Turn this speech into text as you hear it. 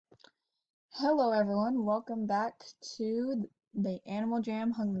Hello everyone, welcome back to the Animal Jam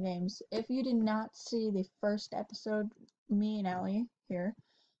Hunger Games. If you did not see the first episode, me and Allie here,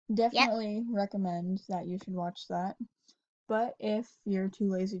 Yep. definitely recommend that you should watch that. But if you're too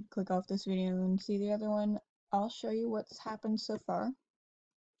lazy to click off this video and see the other one, I'll show you what's happened so far.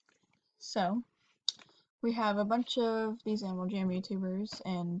 So, we have a bunch of these Animal Jam YouTubers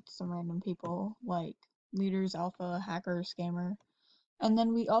and some random people like Leaders, Alpha, Hacker, Scammer. And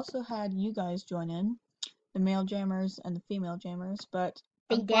then we also had you guys join in, the male jammers and the female jammers, but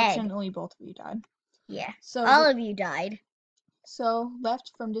They unfortunately both of you died. Yeah. So All of you died. So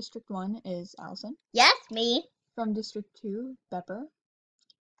left from District 1 is Allison. Yes, me. From District 2, Pepper.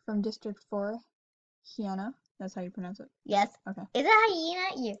 From District 4, Hannah. That's how you pronounce it? Yes. Okay. Is it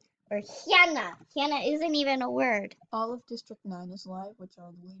hyena? You or Hannah? Hannah isn't even a word. All of District 9 is alive, which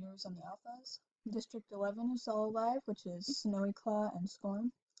are the leaders and the alphas. District 11 is all alive, which is Snowy Claw and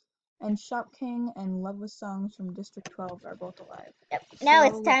Scorn. And Shop King and Love with Songs from District 12 are both alive. Yep. Now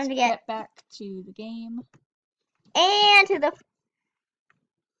it's time let's to get back to the game. And to the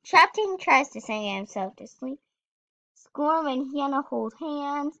Trap King tries to sing himself to sleep. Scorn and Hannah hold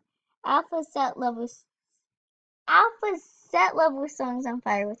hands. Alpha set love with songs on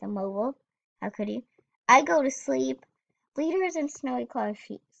fire with a mobile. How could he? I go to sleep. Leaders and Snowy Claw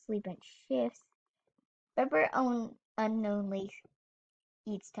sleep in shifts. Pepper unknownly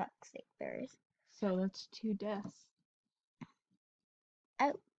eats toxic berries. So that's 2 deaths.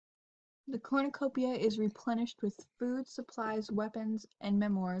 Oh. The cornucopia is replenished with food, supplies, weapons, and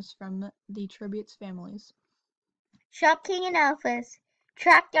memoirs from the tributes' families. Shop King and Alphas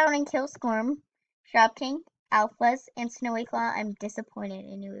track down and kill Scorn. Shop King, Alphas, and Snowy Claw. I'm disappointed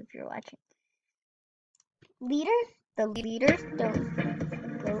in you if you're watching. The leaders don't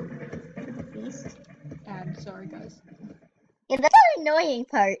go to the feast. And sorry, guys. Yeah, that's the annoying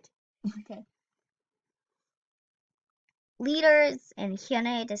part. Okay. Leaders and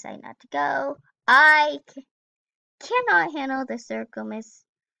Hyuna decide not to go. I cannot handle the circumstance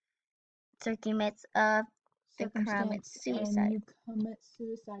of the crime. It's suicide. And you commit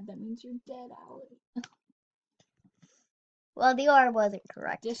suicide. That means you're dead, Allie. Well, the R wasn't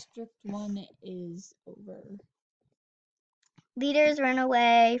correct. District 1 is over. Leaders run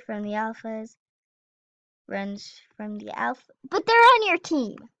away from the Alphas. Runs from the Alpha, but they're on your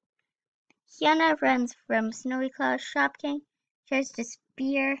team. Hyuna runs from Snowy Claw. Shop King tries to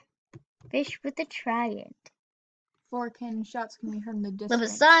spear fish with a trident. 4 cannon shots can be heard in the distance. Love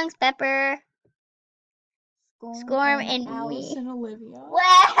songs, Pepper, Scorn and Allison, me. Olivia.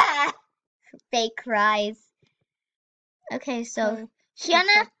 Wah! Fake cries. Okay, so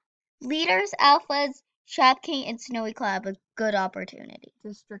Hyuna, Leaders, Alphas, Shop King, and Snowy Claw have a good opportunity.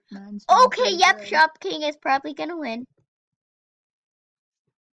 District 9. Okay, yep, good. Shop King is probably gonna win.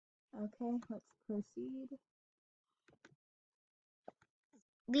 Okay, let's proceed.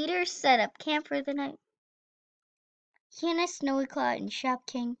 Leaders set up camp for the night. Hannah, Snowy Claw, and Shop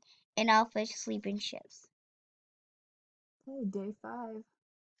King and Alpha sleep in shifts. Okay, day 5.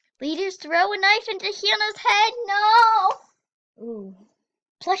 Leaders throw a knife into Hannah's head. No! Ooh.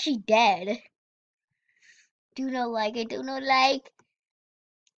 Plus she dead. Do not like.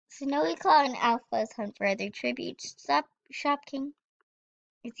 Snowy Claw and Alphas hunt for other tributes. Shop King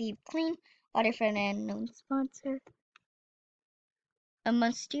receive clean water from an unknown sponsor. A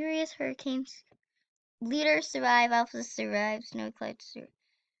mysterious hurricane. Leaders survive, Alphas survive, Snowy Claw survive.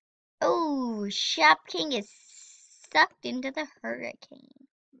 Oh, Shop King is sucked into the hurricane.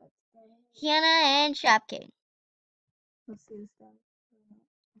 Hannah and Shop King. Let's see the star.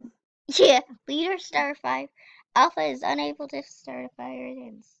 Yeah, leader star 5. Alpha is unable to start a fire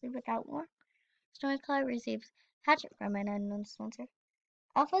and sleep without war. Snowy Claw receives hatchet from an unknown sponsor.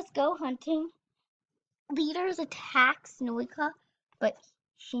 Alphas go hunting. Leaders attack Snowy Claw, but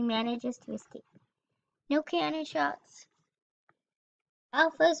she manages to escape. No cannon shots.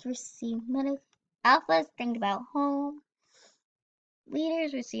 Alphas think about home.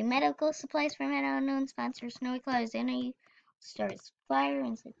 Leaders receive medical supplies from an unknown sponsor. Snowy Claw is in a starts fire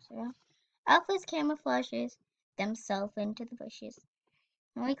and sleeps around. Alphas camouflages themselves into the bushes.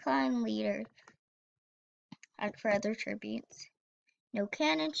 Snowy Claw and Leader hunt for other tributes. No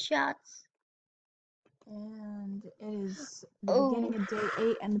cannon shots. And it is the beginning of day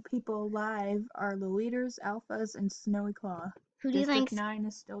 8, and the people alive are the Leaders, Alphas, and Snowy Claw. Who do you think? District 9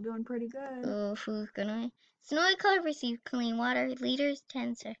 is still doing pretty good. Oh, who's gonna win? Snowy Claw receives clean water. Leaders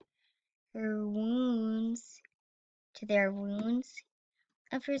tend to their wounds.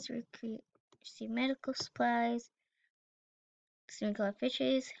 Efforts receive medical supplies. Snowy Claw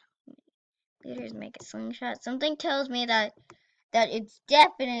fishes. Leaders make a slingshot. Something tells me that it's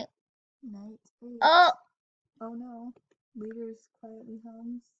definite. Night 8. Oh, Oh no. Leaders quietly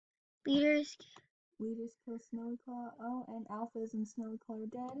hums. leaders. Leaders kill Snowy Claw. Oh, and Alphas and Snowy Claw are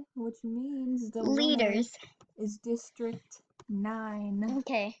dead, which means the winner Leaders. is District 9.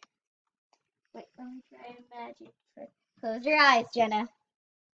 Okay. Wait, let me try magic trick. Close your eyes, Jenna.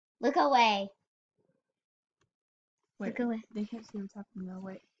 Look away. Wait, Look away. they can't see what's happening though.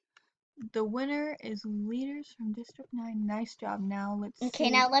 Wait. The winner is Leaders from District 9. Nice job. Now let's Okay,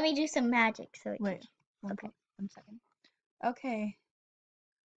 see. now let me do some magic so it Wait, can. Okay. 1 second. Okay.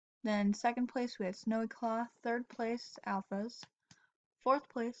 Then second place we had Snowy Claw. Third place Alphas. Fourth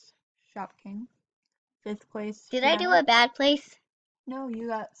place Shop King. Fifth place Did I do Fiona. a bad place? No, you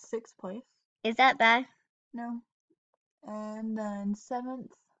got sixth place. Is that bad? No. And then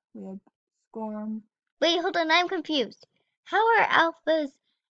seventh we had Scorm. Wait, hold on. I'm confused. How are alphas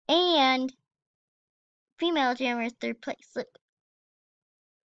and female jammers third place? Look.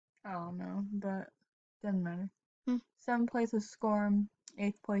 I don't know, but doesn't matter. Hmm. Seventh place is Scorm.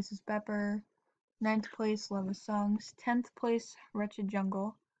 Eighth place is Pepper. Ninth place Love of Songs. 10th place Wretched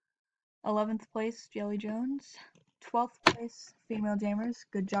Jungle. 11th place Jelly Jones. 12th place Female Jammers.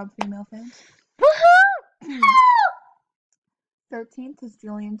 Good job, female fans. Woohoo! 13th is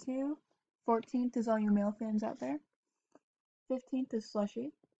Julian 2. 14th is all you male fans out there. 15th is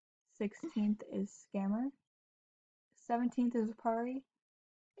Slushy. 16th is Scammer. 17th is Apari.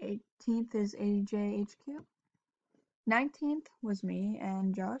 18th is AJHQ. 19th was me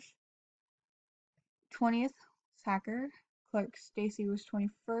and Josh. 20th was Hacker. Clark Stacy was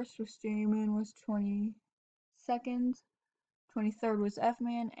 21st. Wisteria Moon was 22nd. 23rd was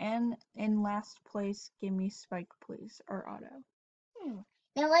F-Man. And in last place, Gimme Spike Please, or Otto.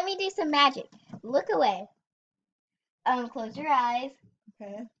 Now let me do some magic. Look away. Close your eyes.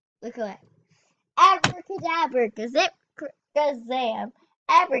 Okay. Look away. Abracadabra, gazip, gazam.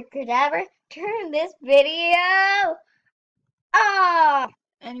 Abracadabra, turn this video off.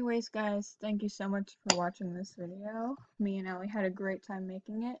 Anyways, guys, thank you so much for watching this video. Me and Ellie had a great time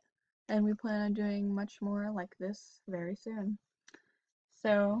making it, and we plan on doing much more like this very soon.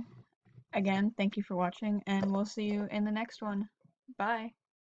 So, again, thank you for watching, and we'll see you in the next one. Bye!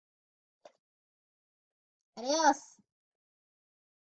 Adios.